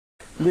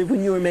Liv,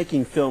 when you were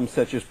making films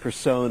such as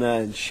Persona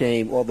and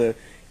Shame, all the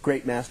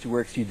great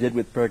masterworks you did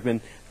with Bergman,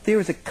 there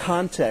was a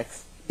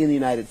context in the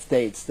United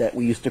States that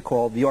we used to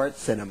call the art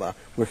cinema,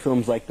 where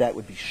films like that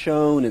would be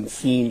shown and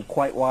seen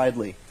quite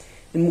widely.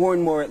 And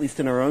more, at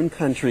least in our own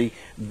country,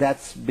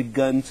 that's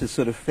begun to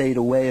sort of fade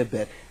away a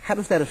bit. How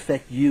does that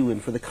affect you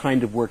and for the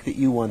kind of work that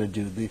you want to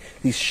do,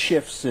 these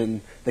shifts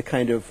in the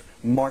kind of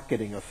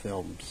marketing of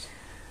films?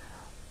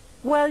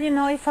 Well, you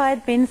know, if I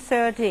had been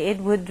 30, it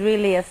would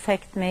really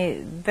affect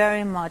me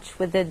very much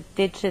with the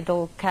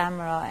digital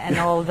camera and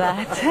all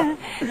that,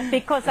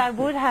 because I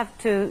would have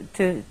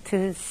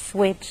to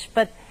switch.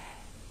 But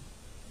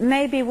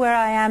maybe where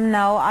I am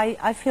now,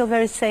 I feel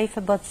very safe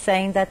about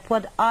saying that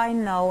what I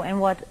know and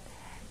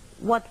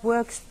what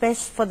works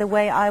best for the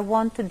way I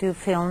want to do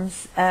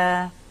films,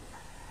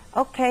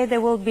 okay, there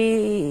will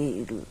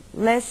be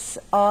less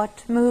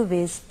art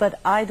movies, but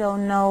I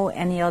don't know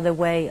any other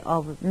way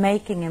of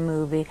making a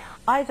movie.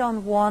 I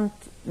don't want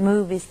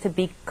movies to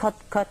be cut.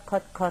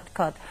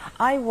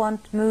 I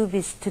want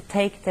movies to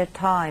take their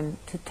time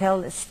to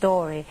tell a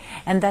story,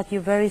 and that you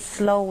very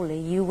slowly,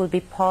 you will be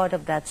part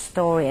of that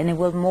story, and it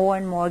will more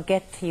and more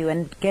get to you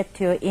and get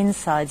to your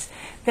insides.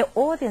 The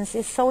audience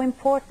is so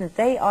important.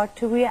 They are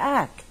to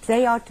react.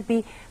 They are to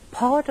be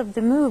part of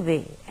the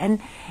movie, and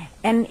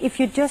if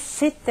you just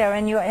sit there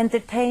and you're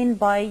entertained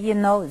by, you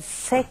know,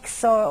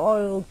 sex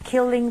or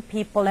killing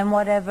people and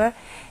whatever,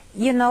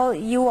 you know,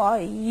 you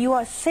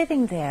are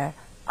sitting there.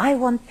 I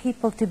want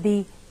people to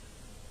be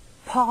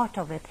part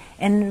of it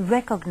and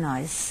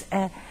recognize.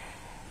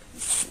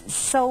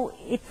 So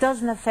it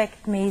doesn't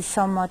affect me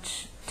so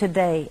much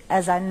today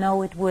as I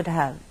know it would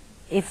have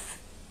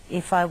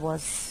if I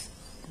was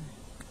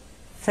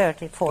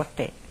 30,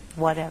 40,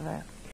 whatever.